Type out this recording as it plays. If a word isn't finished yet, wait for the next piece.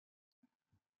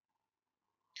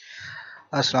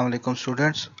Assalamu alaikum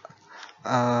students.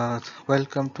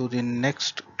 Welcome to the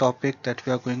next topic that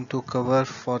we are going to cover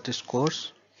for this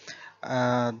course.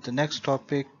 The next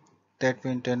topic that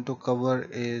we intend to cover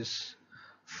is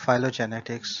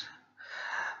phylogenetics.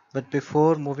 But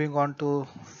before moving on to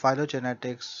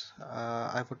phylogenetics,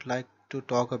 I would like to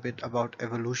talk a bit about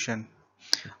evolution.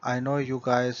 I know you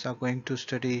guys are going to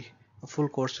study a full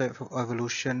course of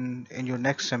evolution in your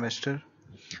next semester,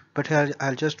 but here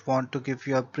I'll just want to give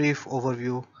you a brief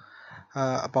overview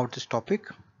about this topic,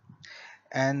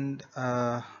 and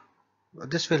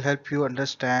this will help you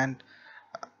understand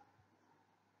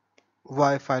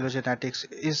why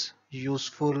phylogenetics is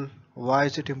useful, why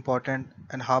is it important,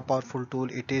 and how powerful tool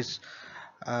it is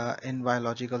in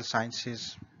biological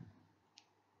sciences.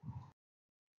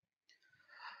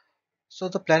 So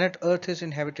the planet Earth is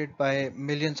inhabited by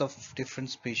millions of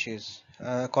different species.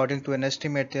 According to an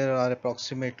estimate, there are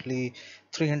approximately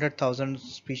 300,000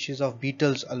 species of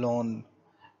beetles alone.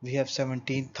 We have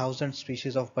 17,000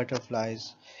 species of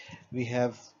butterflies. We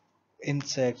have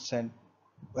insects and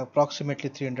approximately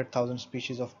 300,000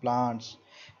 species of plants.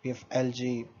 We have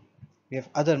algae, we have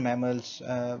other mammals,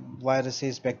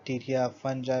 viruses, bacteria,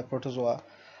 fungi, protozoa.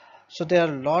 So there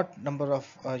are a lot number of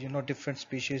different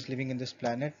species living in this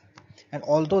planet, and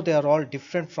although they are all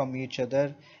different from each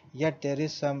other, yet there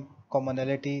is some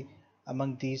commonality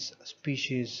among these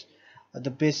species. The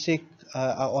basic,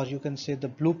 or you can say the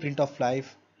blueprint of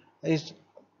life, is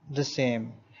the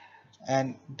same,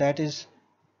 and that is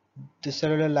the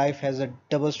cellular life has a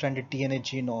double-stranded DNA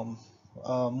genome.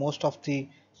 Most of the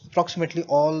approximately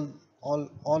all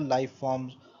life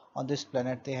forms on this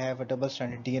planet, they have a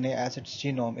double-stranded DNA as its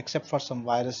genome, except for some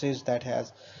viruses that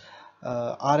has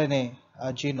RNA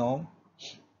genome.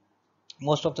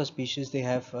 Most of the species, they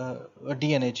have a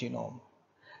DNA genome.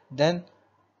 Then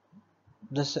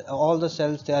all the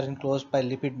cells, they are enclosed by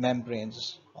lipid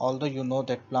membranes. Although you know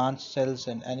that plant cells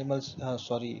and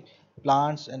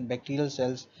plants and bacterial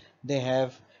cells, they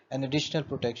have an additional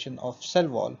protection of cell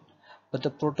wall, but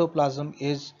the protoplasm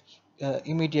is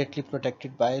immediately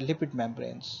protected by lipid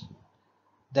membranes.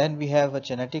 Then we have a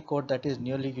genetic code that is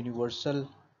nearly universal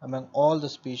among all the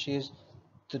species.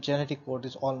 The genetic code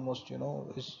is almost,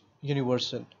 is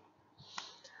universal.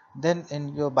 Then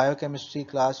in your biochemistry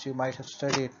class, you might have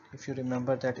studied, if you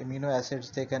remember, that amino acids,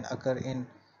 they can occur in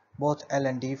both L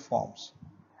and D forms.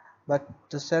 But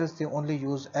the cells, they only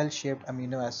use L-shaped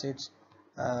amino acids,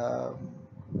 um,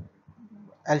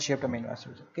 L-shaped amino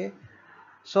acids. Okay,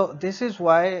 so this is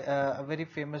why a very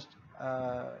famous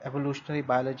evolutionary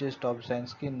biologist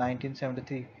Dobzhansky in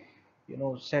 1973,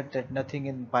 said that nothing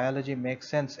in biology makes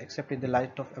sense except in the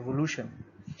light of evolution.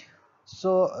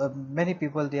 So many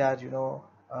people, they are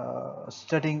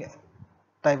studying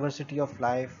diversity of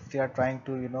life. They are trying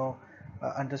to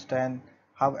understand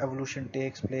how evolution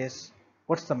takes place,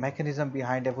 what's the mechanism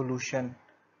behind evolution.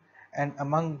 And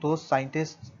among those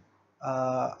scientists,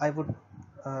 I would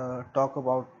talk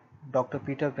about Dr.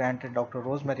 Peter Grant and Dr.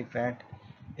 Rosemary Grant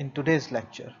in today's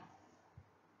lecture.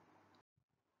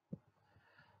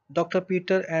 Dr.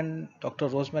 Peter and Dr.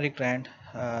 Rosemary Grant,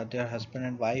 they are husband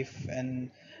and wife,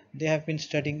 and they have been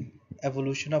studying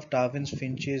evolution of Darwin's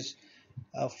finches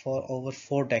for over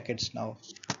 4 decades now.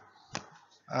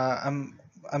 Uh, I'm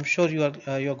I'm sure you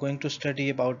are going to study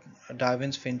about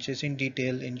Darwin's finches in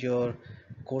detail in your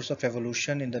course of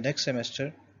evolution in the next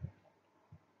semester.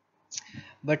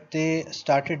 But they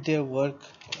started their work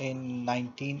in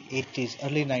 1980s,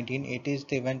 early 1980s.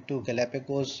 They went to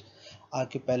Galapagos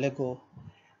Archipelago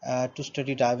to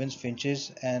study Darwin's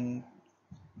finches, and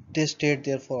they stayed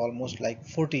there for almost like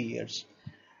 40 years.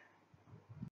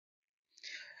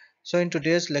 So in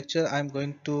today's lecture, I'm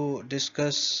going to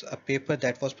discuss a paper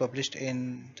that was published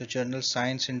in the journal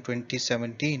Science in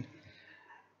 2017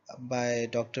 by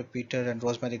Dr. Peter and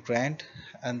Rosemary Grant,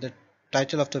 and the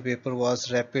title of the paper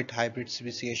was Rapid Hybrid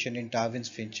Speciation in Darwin's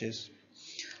Finches.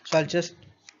 So I'll just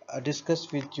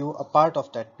discuss with you a part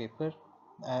of that paper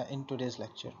in today's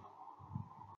lecture.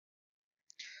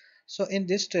 So in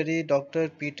this study, Dr.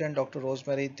 Peter and Dr.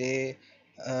 Rosemary, they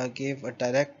gave a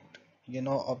direct,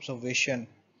 observation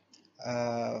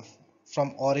uh,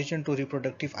 from origin to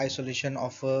reproductive isolation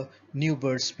of a new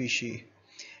bird species.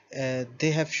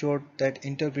 They have showed that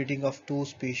interbreeding of two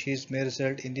species may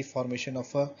result in the formation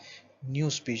of a new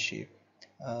species,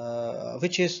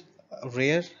 which is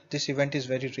rare. This event is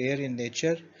very rare in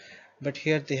nature, but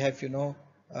here they have,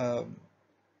 um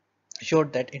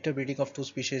showed that interbreeding of two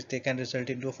species, they can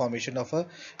result into a formation of a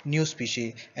new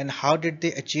species. And how did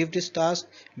they achieve this task?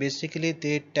 Basically,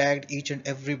 they tagged each and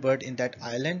every bird in that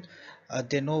island.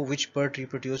 They know which bird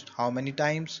reproduced how many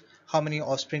times, how many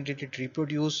offspring did it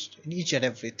reproduce, in each and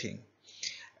everything.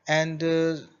 And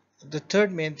the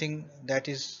third main thing that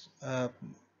is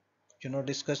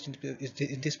discussed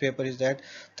in this paper is that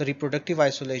the reproductive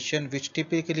isolation, which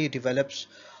typically develops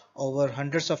over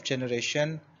hundreds of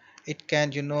generation, it can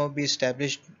be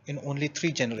established in only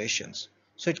 3 generations.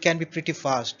 So it can be pretty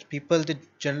fast. People, they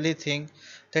generally think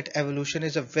that evolution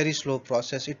is a very slow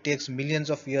process. It takes millions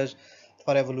of years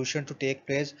for evolution to take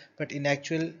place, but in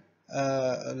actual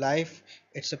life,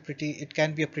 it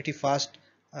can be a pretty fast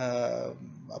uh,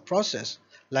 process.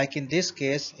 Like in this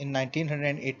case, in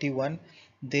 1981,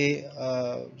 they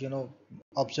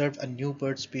observed a new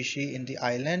bird species in the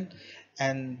island,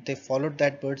 and they followed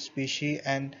that bird species,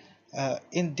 and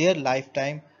in their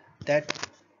lifetime, that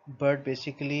bird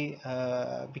basically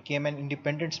became an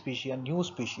independent species, a new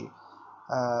species.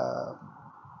 uh,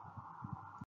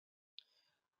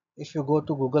 if you go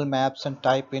to Google Maps and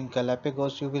type in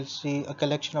Galapagos, you will see a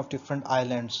collection of different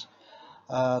islands.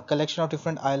 Collection of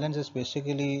different islands is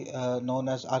basically known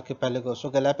as archipelago. So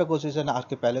Galapagos is an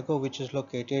archipelago which is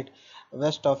located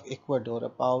west of Ecuador,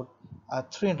 about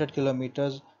 300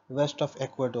 kilometers west of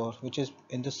Ecuador, which is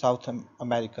in the South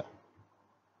America.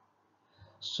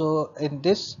 So in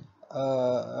this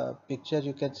picture,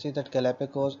 you can see that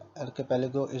Galapagos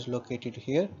archipelago is located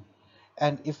here.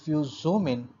 And if you zoom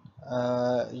in,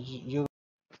 you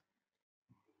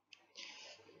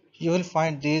will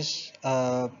find these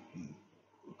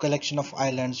collection of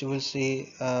islands. You will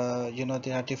see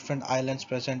there are different islands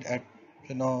present at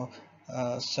you know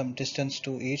some distance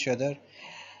to each other,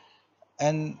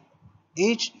 and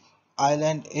each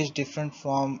island is different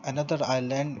from another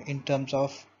island in terms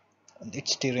of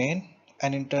its terrain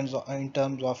and in terms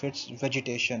of its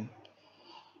vegetation.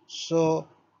 So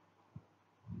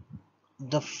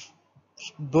the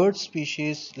bird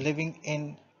species living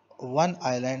in one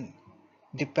island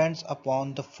depends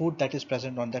upon the food that is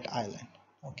present on that island.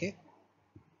 Okay.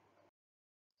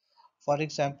 For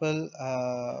example,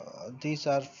 these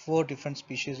are 4 different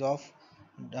species of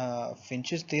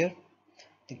finches there.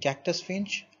 The cactus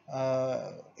finch,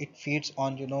 it feeds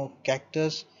on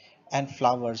cactus and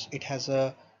flowers. It has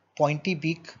a pointy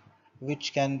beak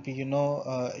which can be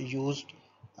used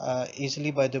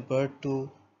easily by the bird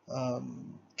to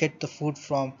get the food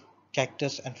from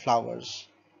cactus and flowers.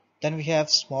 Then we have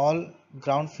small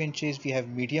ground finches, we have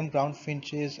medium ground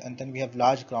finches, and then we have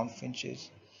large ground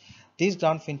finches. These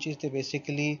ground finches, they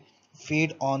basically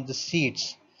feed on the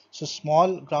seeds. So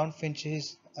small ground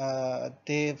finches,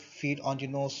 they feed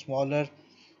on smaller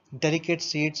delicate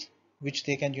seeds which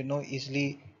they can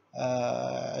easily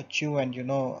chew and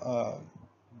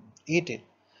eat it.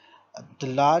 The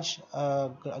large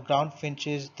ground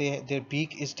finches, their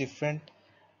beak is different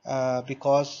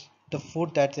because the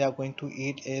food that they are going to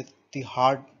eat is the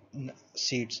hard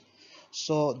seeds.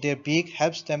 So their beak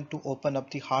helps them to open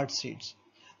up the hard seeds,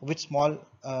 which small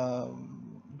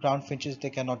ground finches they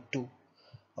cannot do.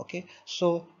 Okay,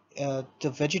 so the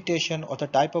vegetation or the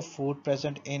type of food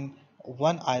present in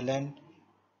one island,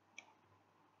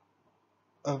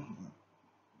 um,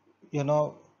 you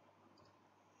know,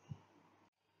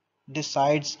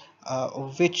 decides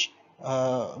which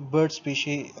bird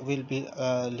species will be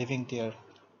living there.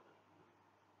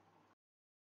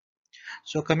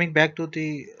 So coming back to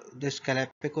this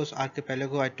Galapagos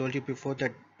archipelago, I told you before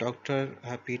that Dr.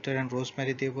 Peter and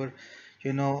Rosemary, they were,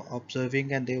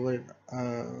 observing, and they were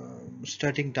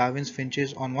studying Darwin's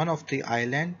finches on one of the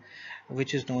island,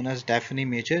 which is known as Daphne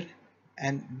Major,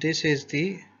 and this is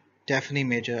the Daphne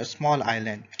Major, a small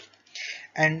island.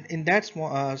 And in that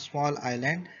small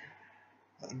island,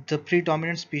 the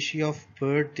predominant species of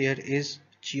bird there is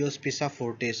Geospisa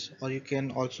fortis, or you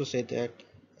can also say that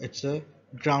it's a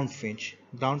ground finch.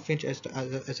 Ground finch, as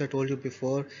I told you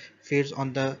before, feeds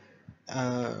on the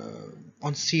uh,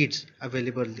 on seeds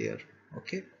available there.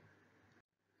 Okay.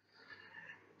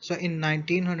 So in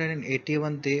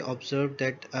 1981, they observed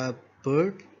that a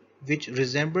bird which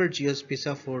resembled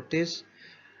Geospisa fortis,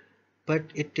 but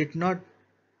it did not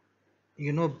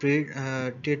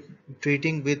did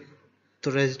breeding with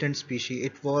the resident species.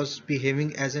 It was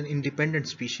behaving as an independent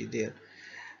species there,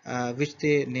 which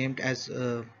they named as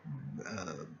uh,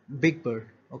 big bird.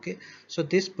 Okay, so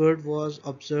this bird was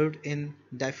observed in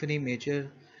Daphne Major,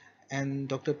 and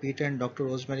Dr. Peter and Dr.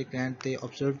 Rosemary Grant, they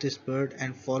observed this bird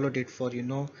and followed it for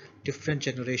different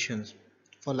generations.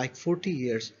 For like 40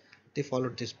 years they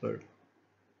followed this bird,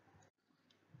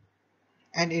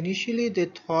 and initially they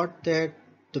thought that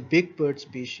the big bird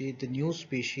species, the new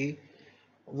species,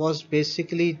 was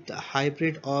basically the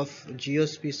hybrid of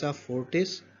Geospisa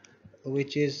fortis,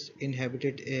 which is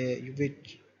inhabited,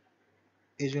 which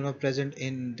is present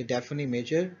in the Daphne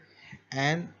Major,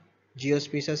 and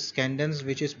Geospisa scandens,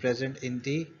 which is present in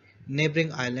the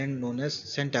neighboring island known as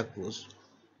Santa Cruz.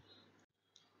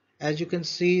 As you can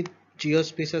see,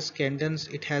 Geospisa scandens,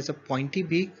 it has a pointy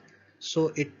beak,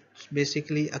 so it's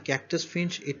basically a cactus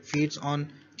finch. It feeds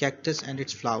on cactus and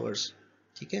its flowers.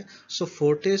 Okay, so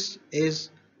Fortis is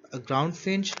a ground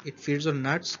finch. It feeds on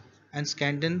nuts, and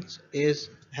scandens is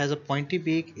has a pointy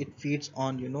beak. It feeds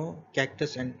on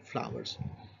cactus and flowers.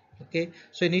 Okay,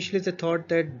 so initially they thought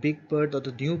that big bird or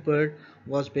the new bird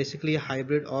was basically a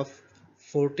hybrid of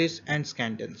Fortis and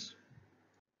scandens,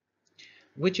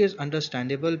 which is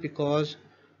understandable because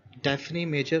Daphne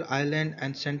Major Island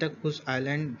and Santa Cruz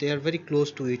Island, they are very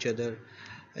close to each other.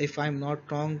 If I'm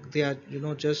not wrong, they are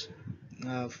just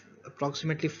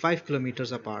approximately 5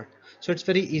 kilometers apart. So it's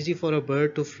very easy for a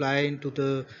bird to fly into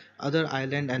the other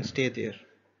island and stay there.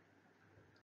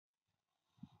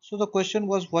 So the question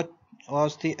was, what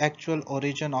was the actual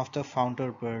origin of the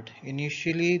founder bird?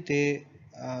 Initially, they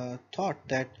thought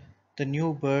that the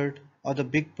new bird or the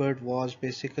big bird was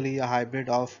basically a hybrid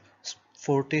of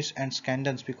Fortis and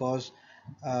Scandens, because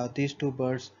these two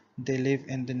birds, they live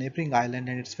in the neighboring island,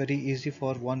 and it's very easy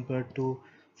for one bird to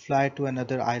fly to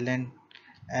another island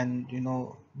and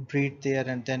breed there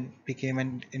and then became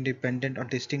an independent or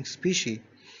distinct species.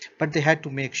 But they had to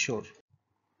make sure.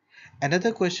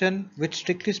 Another question, which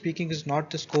strictly speaking is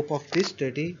not the scope of this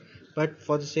study, but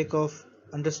for the sake of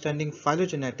understanding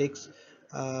phylogenetics,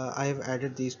 I have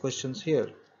added these questions here.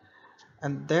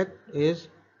 And that is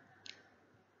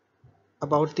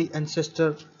about the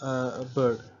ancestor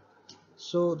bird.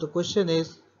 So the question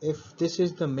is, if this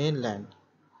is the mainland,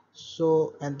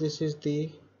 so and this is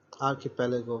the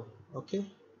archipelago, okay,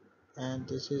 and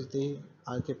this is the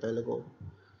archipelago.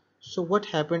 So what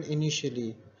happened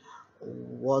initially?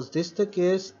 Was this the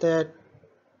case that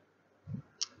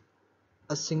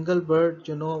a single bird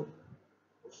flew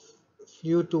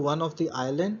to one of the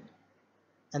island,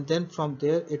 and then from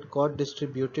there it got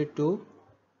distributed to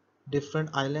different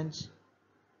islands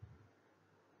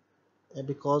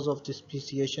because of the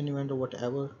speciation event or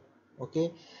whatever?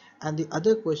 Okay, and the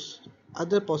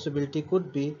other possibility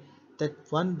could be that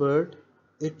one bird,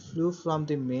 it flew from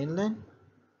the mainland.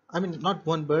 I mean, not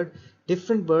one bird,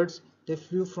 different birds, they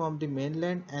flew from the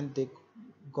mainland and they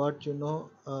got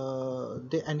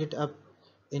they ended up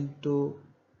into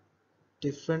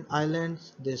different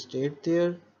islands, they stayed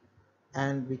there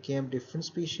and became different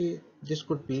species. This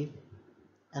could be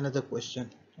another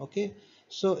question. Okay,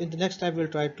 so in the next time we'll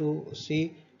try to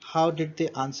see how did they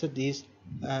answer these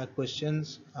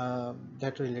questions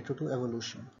that are related to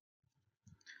evolution.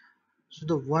 So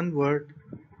the one word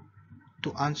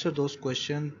to answer those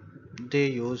questions, they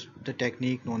use the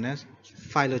technique known as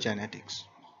phylogenetics.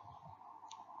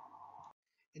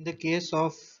 In the case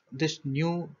of this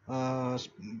new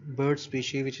bird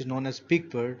species, which is known as big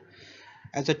bird,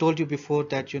 as I told you before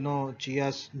that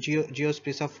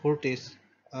Geospisa fortis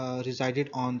resided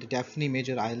on the Daphne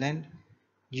Major Island.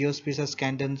 Geospisa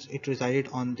scandens, it resided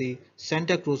on the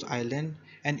Santa Cruz Island,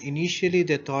 and initially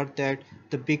they thought that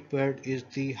the big bird is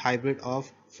the hybrid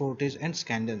of fortis and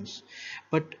scandens.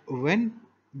 But when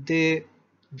they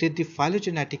did the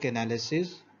phylogenetic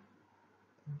analysis,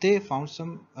 they found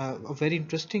some a very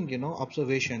interesting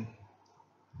observation,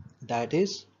 that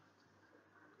is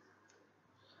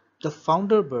the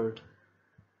founder bird.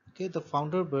 Okay, the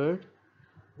founder bird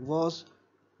was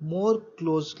more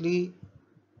closely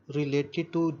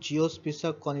related to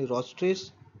Geospisa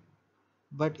conirostris,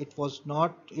 but it was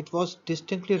not, it was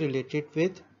distinctly related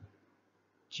with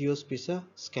Geospisa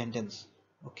scandens.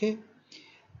 Okay,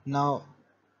 now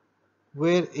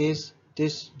where is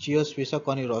this Geospisa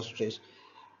conirostris?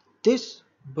 This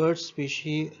bird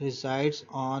species resides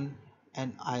on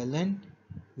an island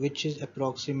which is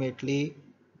approximately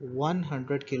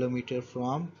 100 kilometers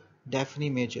from Daphne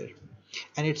Major,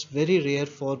 and it's very rare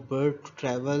for bird to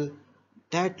travel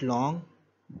that long.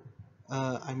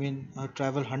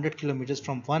 Travel 100 kilometers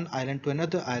from one island to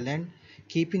another island,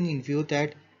 keeping in view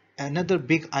that another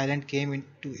big island came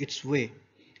into its way.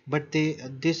 But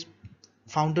this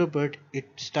founder bird, it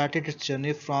started its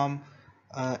journey from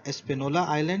Espanola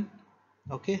Island.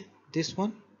 Okay, this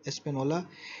one, Espanola.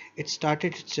 It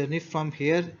started its journey from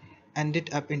here,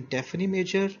 ended up in Daphne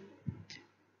Major.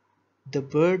 The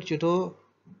bird,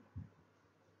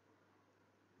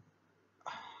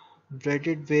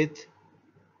 bred with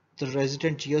the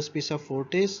resident Geospisa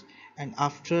fortis, and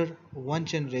after one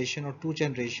generation or two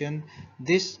generation,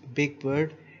 this big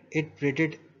bird, it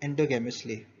breeded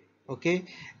endogamously. Okay,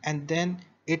 and then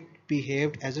it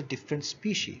behaved as a different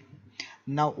species.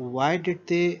 Now why did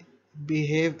they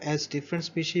behave as different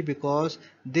species? Because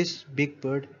this big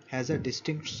bird has a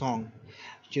distinct song.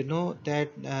 You know that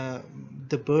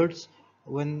the birds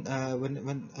when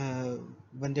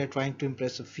they're trying to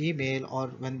impress a female, or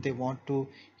when they want to,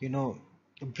 you know,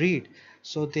 breed.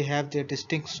 So they have their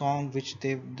distinct song which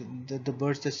the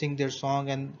birds, they sing their song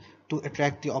and to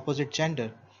attract the opposite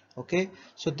gender. Okay,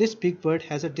 so this big bird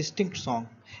has a distinct song.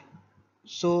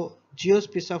 So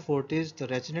Geospiza fortis, the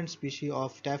resident species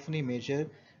of Taphony Major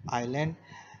Island,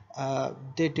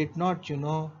 they did not, you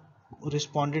know,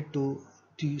 responded to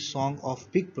the song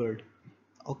of Big Bird.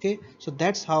 Okay, so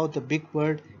that's how the Big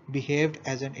Bird behaved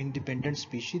as an independent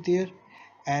species there,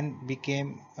 and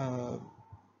became,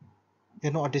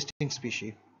 you know, a distinct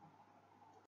species.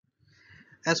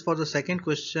 As for the second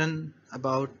question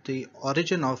about the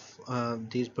origin of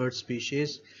these bird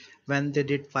species, when they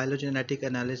did phylogenetic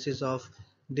analysis of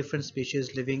different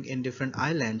species living in different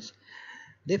islands,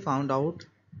 they found out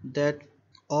that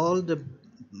all the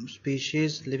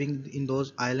species living in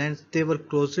those islands, they were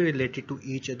closely related to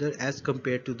each other as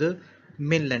compared to the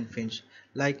mainland finch.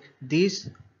 Like these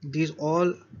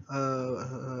all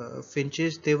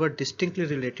finches, they were distinctly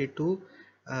related to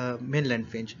mainland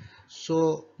finch.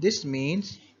 So this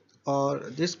means, or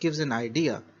this gives an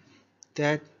idea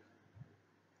that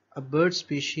a bird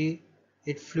species,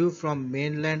 it flew from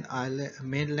mainland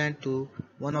to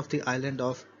one of the island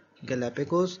of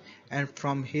Galapagos, and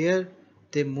from here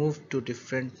they moved to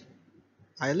different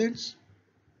islands.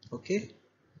 Okay,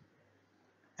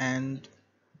 and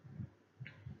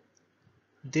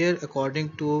there,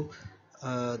 according to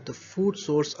the food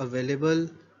source available,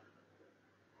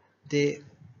 they,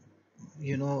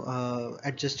 you know,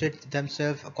 adjusted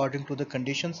themselves according to the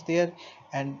conditions there,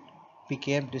 and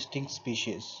became distinct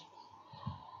species.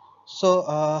 So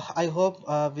I hope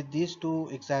with these two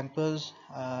examples,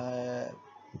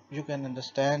 you can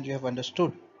understand, you have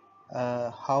understood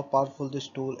how powerful this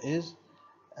tool is,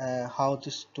 how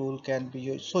this tool can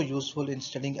be so useful in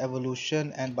studying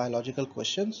evolution and biological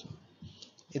questions.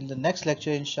 In the next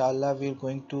lecture, inshallah, we're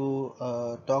going to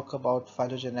talk about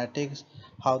phylogenetics,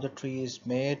 how the tree is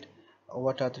made,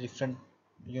 what are the different,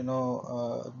 you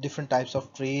know, different types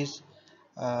of trees,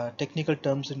 technical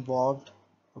terms involved.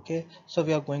 Okay, so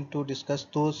we are going to discuss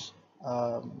those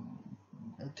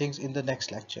things in the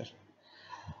next lecture.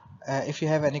 If you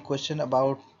have any question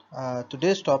about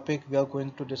today's topic, we are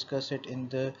going to discuss it in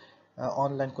the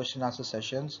online question answer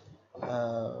sessions.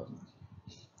 Uh,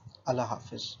 Allah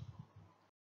Hafiz.